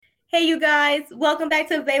Hey, you guys, welcome back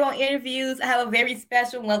to Available Interviews. I have a very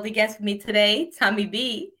special and lovely guest with me today, Tommy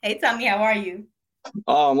B. Hey, Tommy, how are you?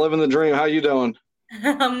 Oh, I'm living the dream. How you doing?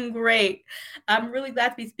 I'm great. I'm really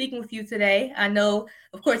glad to be speaking with you today. I know,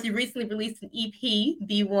 of course, you recently released an EP,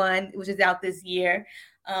 B1, which is out this year.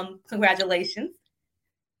 Congratulations.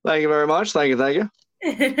 Thank you very much. Thank you. Thank you.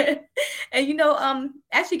 And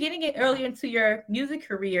actually getting it earlier into your music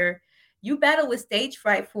career, you battled with stage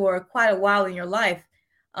fright for quite a while in your life.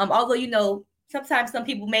 Although sometimes some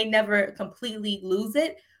people may never completely lose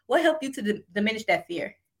it. What helped you to diminish that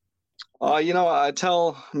fear? I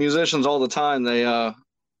tell musicians all the time,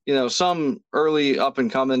 some early up and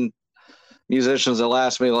coming musicians, they'll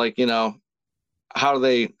ask me like, how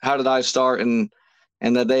did I start and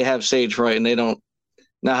that they have stage fright and they don't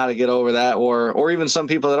know how to get over that. Or even some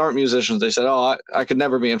people that aren't musicians, they said, oh, I could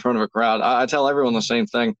never be in front of a crowd. I tell everyone the same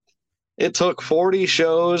thing. It took 40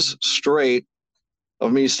 shows straight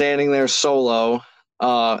of me standing there solo,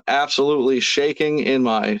 absolutely shaking in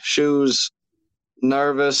my shoes,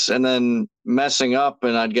 nervous, and then messing up,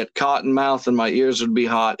 and I'd get cotton mouth and my ears would be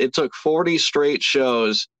hot. It took 40 straight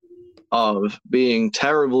shows of being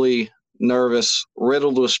terribly nervous,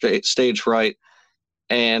 riddled with stage fright,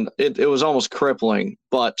 and it was almost crippling.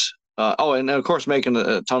 But and of course making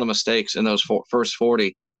a ton of mistakes in those first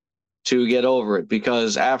 40 to get over it,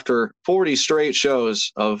 because after 40 straight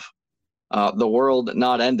shows of the world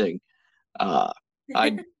not ending, uh,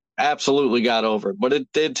 I absolutely got over it. But it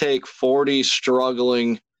did take 40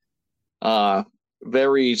 struggling, uh,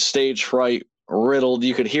 very stage fright riddled.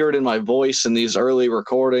 You could hear it in my voice in these early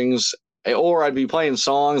recordings. Or I'd be playing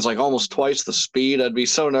songs like almost twice the speed. I'd be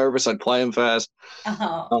so nervous I'd play them fast.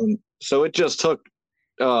 Oh, So it just took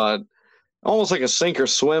uh, almost like a sink or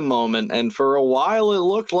swim moment. And for a while, it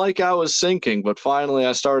looked like I was sinking, but finally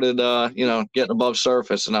I started, getting above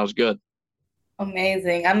surface, and I was good.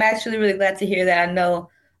 amazing. I'm actually really glad to hear that. I know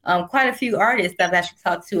quite a few artists that I've actually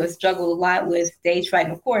talked to have struggled a lot with stage fright.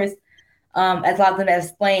 And of course, as a lot of them have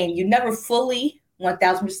explained, you never fully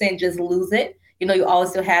 1000% just lose it. You always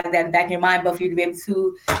still have that in the back of your mind, but for you to be able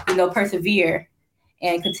to, persevere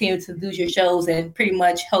and continue to do your shows and pretty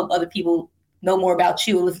much help other people know more about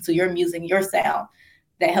you and listen to your music, your sound,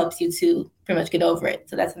 that helps you to pretty much get over it.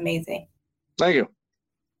 So that's amazing. Thank you.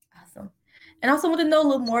 Awesome. And I also want to know a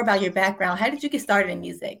little more about your background. How did you get started in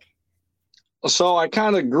music? So I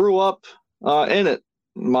kind of grew up in it.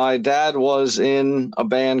 My dad was in a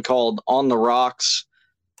band called On the Rocks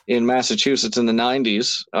in Massachusetts in the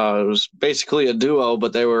 90s. It was basically a duo,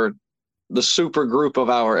 but they were the super group of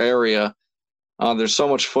our area. There's so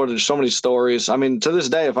much footage, so many stories. I mean, to this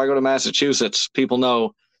day, if I go to Massachusetts, people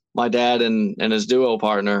know my dad and his duo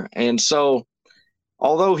partner. And so,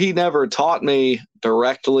 although he never taught me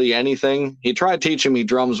directly anything, he tried teaching me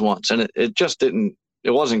drums once, and it just didn't,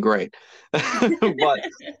 it wasn't great. But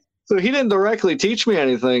so he didn't directly teach me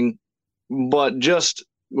anything, but just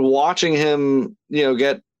watching him,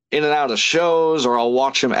 get in and out of shows, or I'll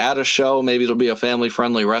watch him at a show. Maybe it'll be a family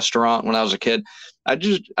friendly restaurant when I was a kid. I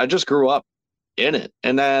just grew up in it.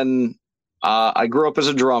 And then I grew up as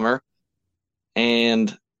a drummer,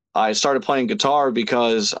 and I started playing guitar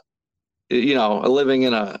because, living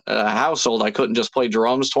in a household, I couldn't just play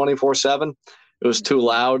drums 24/7. It was too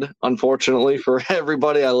loud, unfortunately, for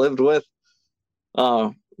everybody I lived with.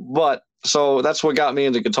 But so that's what got me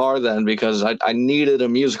into guitar then, because I needed a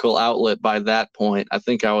musical outlet by that point. I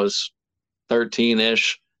think I was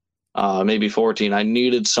 13-ish, maybe 14. I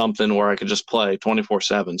needed something where I could just play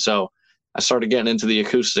 24/7. So I started getting into the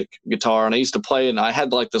acoustic guitar, and I used to play, and I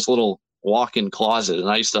had like this little walk-in closet, and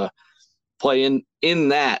I used to play in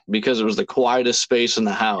that because it was the quietest space in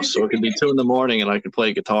the house. So it could be 2 in the morning and I could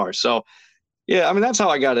play guitar. So yeah, I mean, that's how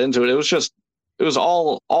I got into it. It was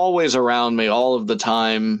all always around me all of the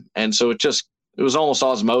time. And so it was almost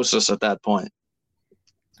osmosis at that point.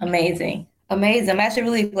 Amazing. Amazing. I'm actually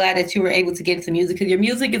really glad that you were able to get into music because your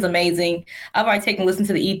music is amazing. I've already taken a listen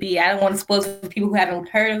to the EP. I don't want to spoil it for people who haven't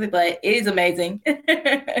heard of it, but it is amazing.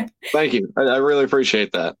 Thank you. I really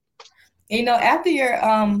appreciate that. After your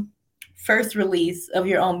first release of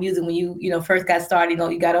your own music, when you first got started,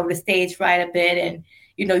 you got over the stage right a bit, and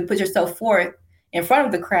you put yourself forth in front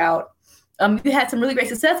of the crowd. You had some really great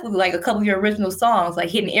success with like a couple of your original songs, like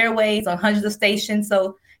hitting airways on hundreds of stations.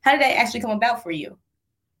 So how did that actually come about for you?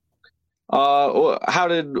 How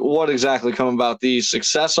did what exactly come about? The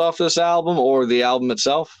success off this album or the album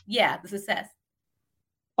itself? Yeah, the success.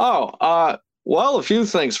 Oh, well, a few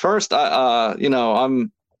things. First,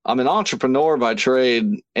 I'm an entrepreneur by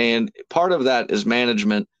trade, and part of that is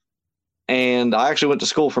management. And I actually went to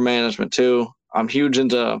school for management too. I'm huge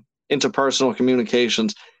into interpersonal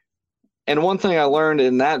communications. And one thing I learned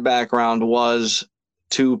in that background was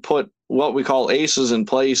to put what we call aces in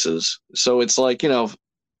places. So it's like,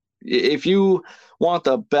 if you want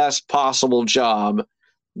the best possible job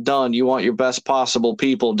done, you want your best possible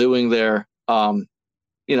people doing their,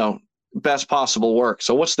 best possible work.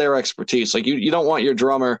 So what's their expertise? Like you don't want your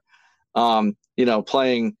drummer,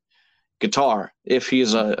 playing guitar if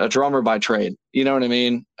he's a drummer by trade, you know what I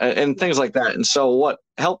mean? And things like that. And so what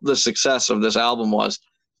helped the success of this album was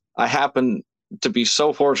I happened to be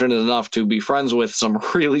so fortunate enough to be friends with some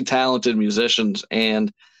really talented musicians.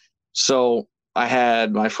 And so I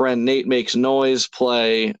had my friend Nate Makes Noise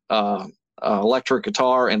play electric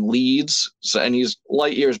guitar and leads. And he's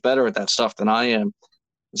light years better at that stuff than I am.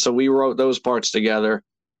 So we wrote those parts together.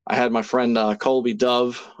 I had my friend Colby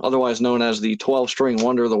Dove, otherwise known as the 12-string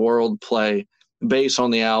wonder of the world, play bass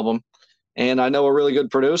on the album. And I know a really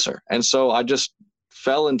good producer. And so I just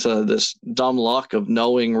fell into this dumb luck of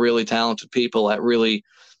knowing really talented people at really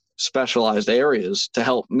specialized areas to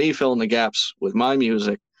help me fill in the gaps with my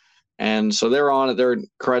music. And so they're on it. They're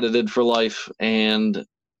credited for life. And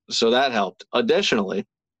so that helped. Additionally,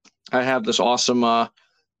 I have this awesome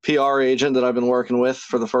PR agent that I've been working with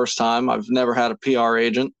for the first time. I've never had a PR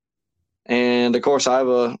agent. And of course, I have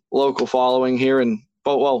a local following here in,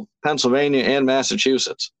 Pennsylvania and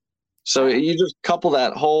Massachusetts. So you just couple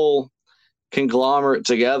that whole conglomerate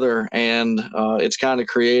together, and it's kind of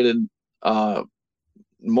created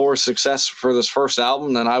more success for this first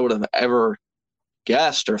album than I would have ever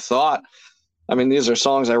guessed or thought. I mean, these are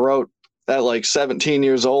songs I wrote at like 17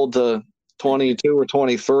 years old to 22 or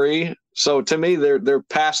 23. So to me, they're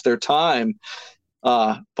past their time.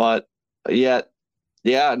 But yet,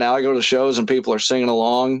 yeah, now I go to shows and people are singing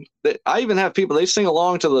along. I even have people, they sing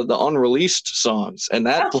along to the unreleased songs, and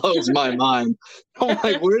that blows my mind. I'm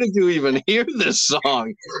like, where did you even hear this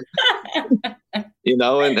song? And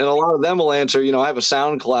a lot of them will answer, I have a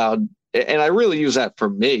SoundCloud, and I really use that for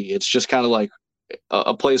me. It's just kind of like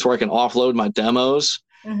a place where I can offload my demos.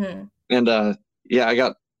 Mm-hmm. And I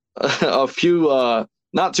got a few,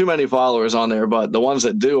 not too many followers on there, but the ones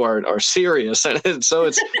that do are serious. And so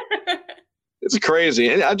it's crazy.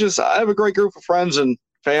 And I have a great group of friends and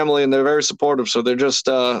family, and they're very supportive. So they're just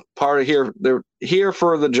part of here. They're here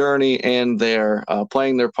for the journey, and they're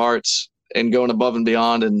playing their parts and going above and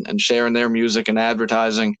beyond and sharing their music and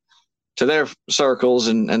advertising to their circles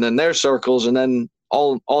and then their circles. And then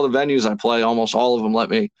all the venues I play, almost all of them let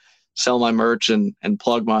me sell my merch and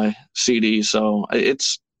plug my CD. So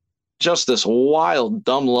it's just this wild,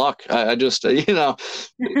 dumb luck. I just, all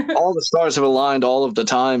the stars have aligned all of the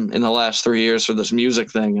time in the last 3 years for this music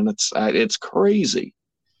thing. And it's crazy.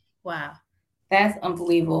 Wow. That's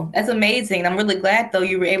unbelievable. That's amazing. I'm really glad, though,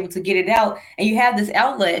 you were able to get it out and you have this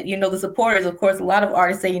outlet, the supporters. Of course, a lot of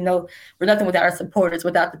artists say, we're nothing without our supporters,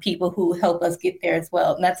 without the people who help us get there as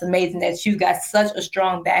well. And that's amazing that you got such a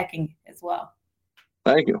strong backing as well.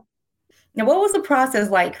 Thank you. Now, what was the process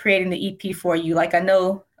like creating the EP for you? Like, I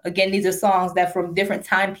know, again, these are songs that from different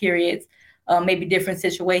time periods, maybe different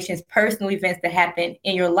situations, personal events that happened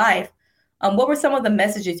in your life. What were some of the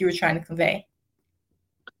messages you were trying to convey?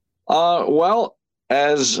 Well,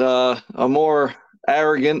 as a more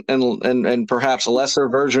arrogant and perhaps lesser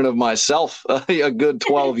version of myself, a good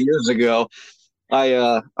 12 years ago,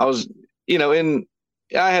 I was,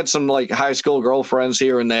 I had some like high school girlfriends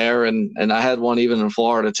here and there, and I had one even in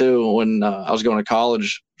Florida too when I was going to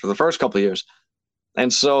college for the first couple of years.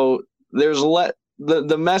 And so there's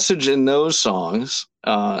the message in those songs,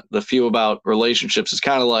 the few about relationships, is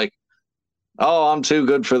kind of like, oh, I'm too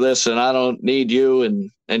good for this and I don't need you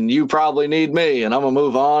and you probably need me and I'm gonna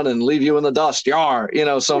move on and leave you in the dust. Yar,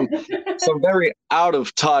 some very out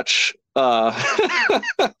of touch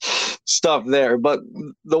stuff there. But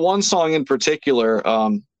the one song in particular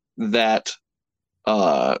that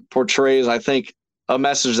portrays, I think, a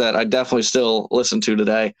message that I definitely still listen to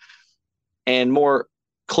today and more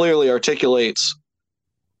clearly articulates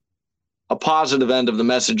a positive end of the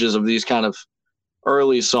messages of these kind of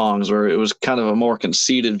early songs where it was kind of a more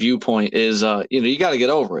conceited viewpoint is, you got to get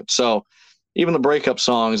over it. So even the breakup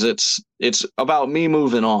songs, it's about me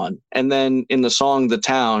moving on. And then in the song, The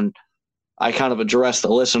Town, I kind of address the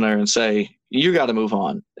listener and say, you got to move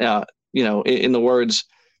on. In the words,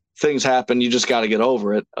 things happen, you just got to get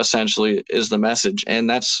over it, essentially is the message. And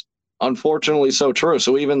that's unfortunately so true.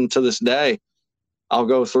 So even to this day, I'll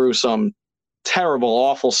go through some terrible,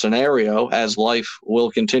 awful scenario as life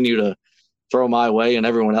will continue to throw my way and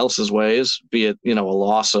everyone else's ways, be it, a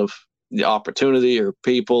loss of the opportunity or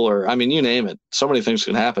people or, you name it. So many things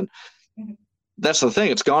can happen. Mm-hmm. That's the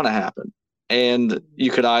thing. It's going to happen. And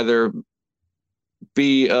you could either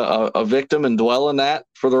be a victim and dwell in that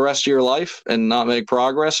for the rest of your life and not make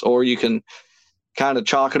progress, or you can kind of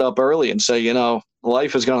chalk it up early and say,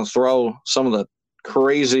 life is going to throw some of the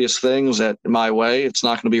craziest things at my way. It's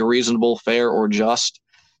not going to be reasonable, fair, or just.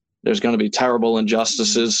 There's going to be terrible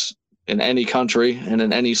injustices in any country and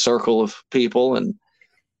in any circle of people. And,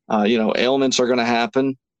 ailments are going to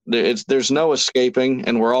happen. There's no escaping,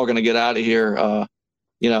 and we're all going to get out of here,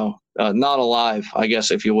 not alive, I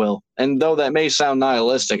guess, if you will. And though that may sound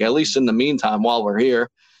nihilistic, at least in the meantime, while we're here,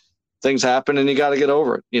 things happen and you got to get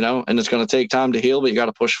over it, and it's going to take time to heal, but you got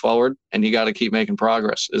to push forward and you got to keep making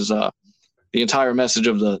progress is the entire message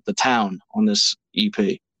of the town on this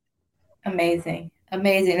EP. Amazing.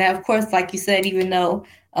 And of course, like you said, even though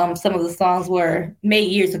some of the songs were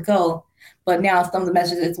made years ago, but now some of the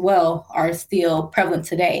messages as well are still prevalent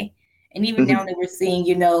today. And even now that we're seeing,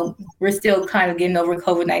 we're still kind of getting over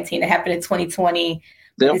COVID-19. It happened in 2020,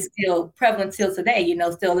 but it's still prevalent still today.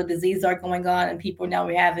 Still the diseases are going on and people now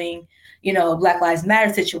are having, Black Lives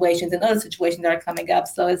Matter situations and other situations that are coming up.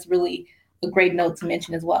 So it's really a great note to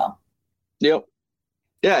mention as well. Yep.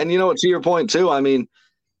 Yeah. And, to your point, too, I mean,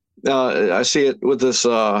 I see it with this,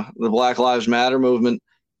 the Black Lives Matter movement.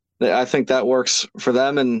 I think that works for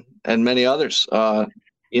them and many others.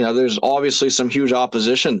 There's obviously some huge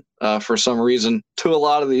opposition for some reason to a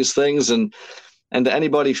lot of these things, and to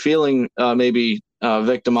anybody feeling maybe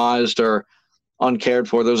victimized or uncared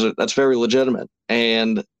for, that's very legitimate.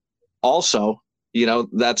 And also,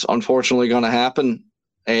 that's unfortunately going to happen,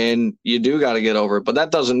 and you do got to get over it. But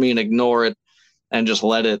that doesn't mean ignore it and just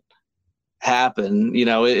let it happen.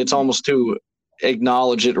 It's almost to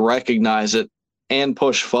acknowledge it, recognize it, and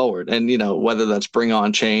push forward. And whether that's bring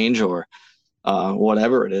on change or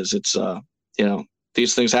whatever it is, it's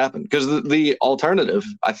these things happen because the alternative,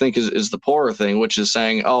 I think, is the poorer thing, which is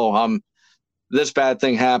saying, this bad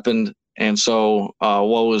thing happened, and so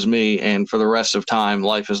woe is me, and for the rest of time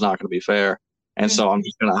life is not going to be fair, and so I'm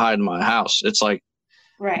just going to hide in my house. It's like,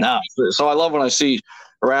 right. No. So I love when I see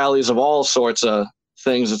rallies of all sorts of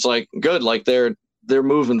things. It's like good, like they're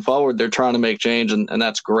moving forward, they're trying to make change, and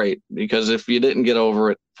that's great, because if you didn't get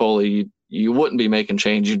over it fully, you wouldn't be making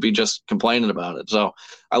change. You'd be just complaining about it. So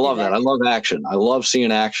I love that. I love action. I love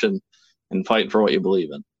seeing action and fighting for what you believe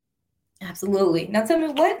in. Absolutely. Now tell me,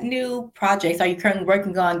 what new projects are you currently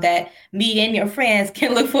working on that me and your friends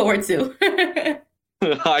can look forward to?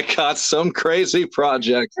 I got some crazy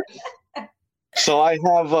projects. So I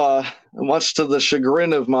have, much to the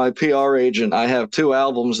chagrin of my PR agent, I have 2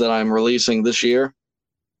 albums that I'm releasing this year.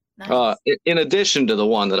 Nice. In addition to the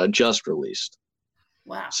one that I just released.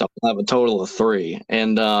 Wow. So I have a total of 3.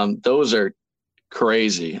 And those are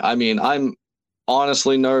crazy. I mean, I'm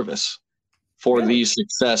honestly nervous for the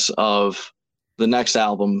success of the next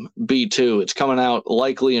album, B2. It's coming out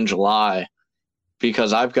likely in July,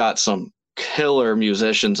 because I've got some killer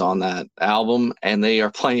musicians on that album, and they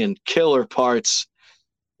are playing killer parts.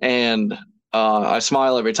 And I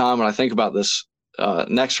smile every time when I think about this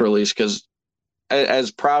next release, because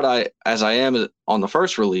as proud as I am on the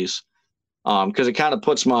first release, because it kind of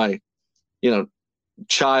puts my,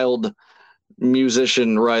 child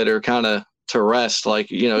musician writer kind of to rest.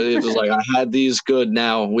 Like, it was like, I had these good,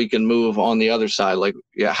 now we can move on the other side. Like,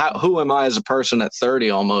 yeah, who am I as a person at 30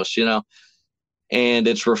 almost, and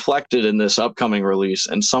it's reflected in this upcoming release.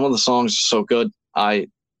 And some of the songs are so good, I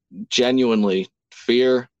genuinely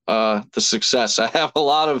fear the success. I have a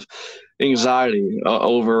lot of anxiety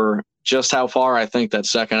over just how far I think that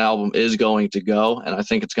second album is going to go. And I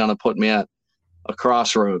think it's going to put me at a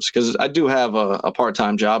crossroads, because I do have a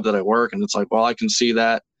part-time job that I work, and it's like, well, I can see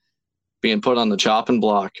that being put on the chopping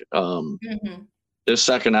block. This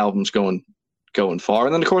second album's going far.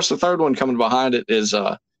 And then of course the third one coming behind it is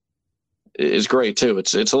great too.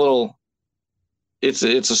 It's a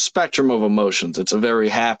spectrum of emotions. It's a very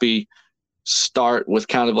happy start with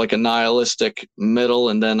kind of like a nihilistic middle,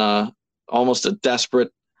 and then almost a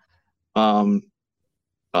desperate almost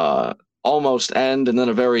end, and then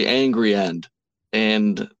a very angry end.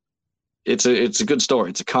 And it's a good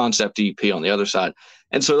story. It's a concept EP on the other side.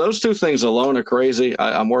 And so those 2 things alone are crazy.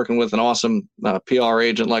 I'm working with an awesome PR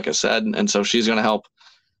agent, like I said, and so she's going to help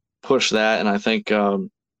push that. And I think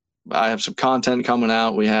I have some content coming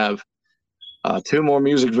out. We have 2 more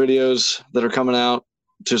music videos that are coming out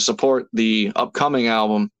to support the upcoming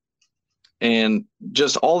album. And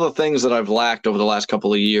just all the things that I've lacked over the last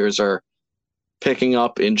couple of years are picking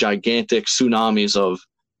up in gigantic tsunamis of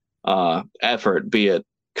effort, be it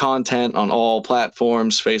content on all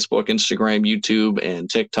platforms, Facebook, Instagram, YouTube, and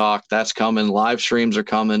TikTok. That's coming. Live streams are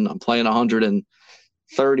coming. I'm playing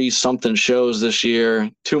 130 something shows this year.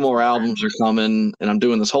 2 more albums are coming, and I'm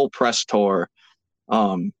doing this whole press tour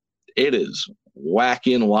It is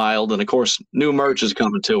wacky and wild, and of course, new merch is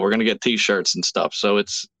coming too. We're gonna get T-shirts and stuff. So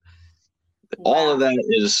it's all of Wow. that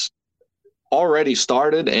is already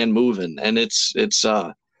started and moving, and it's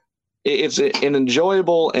an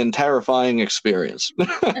enjoyable and terrifying experience.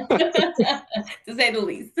 To say the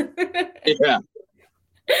least. Yeah.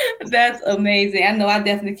 That's amazing. I know I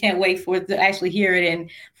definitely can't wait for it to actually hear it and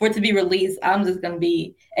for it to be released. I'm just gonna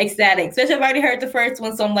be ecstatic. Especially I've already heard the first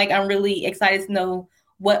one, so I'm really excited to know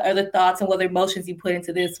what are the thoughts and what emotions you put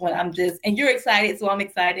into this one. And you're excited, so I'm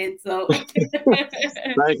excited. So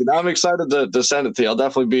Thank you. I'm excited to send it to you. I'll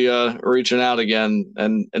definitely be reaching out again.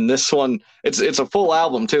 And this one, it's a full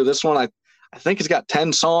album too. This one, I think it's got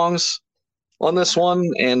 10 songs on this one,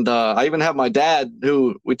 and I even have my dad,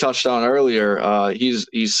 who we touched on earlier. He's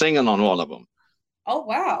singing on one of them, oh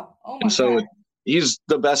wow. Oh and my so God. he's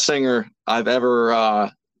the best singer I've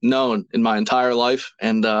ever known in my entire life,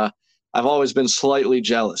 and I've always been slightly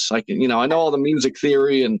jealous. I know all the music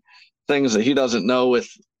theory and things that he doesn't know with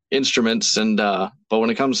instruments, and but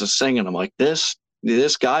when it comes to singing, I'm like, this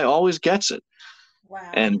guy always gets it,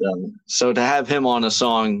 Wow. and so to have him on a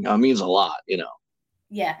song means a lot.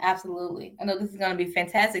 Yeah, absolutely. I know this is going to be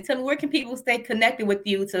fantastic. Tell me, where can people stay connected with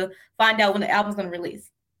you to find out when the album's going to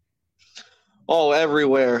release? Oh,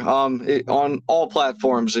 everywhere. On all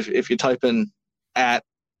platforms. If you type in at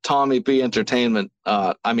Tommy B Entertainment,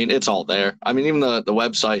 I mean it's all there. I mean even the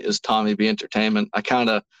website is Tommy B Entertainment. I kind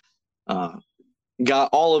of uh, got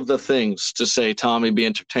all of the things to say Tommy B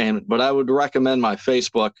Entertainment, but I would recommend my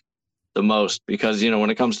Facebook the most because when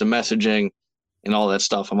it comes to messaging and all that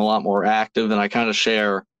stuff, I'm a lot more active and I kind of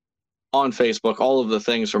share on Facebook all of the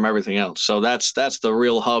things from everything else. So that's the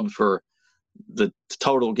real hub for the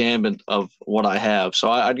total gambit of what I have. So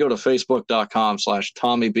I'd go to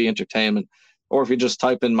facebook.com/Tommy B Entertainment, or if you just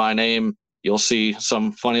type in my name, you'll see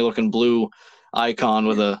some funny looking blue icon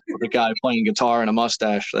with a guy playing guitar and a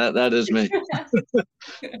mustache. That is me.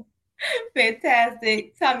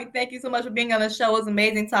 Fantastic. Tommy, thank you so much for being on the show. It was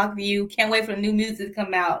amazing talking to you. Can't wait for the new music to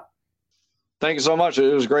come out. Thank you so much.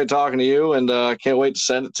 It was great talking to you, and can't wait to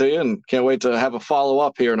send it to you, and can't wait to have a follow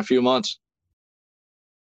up here in a few months.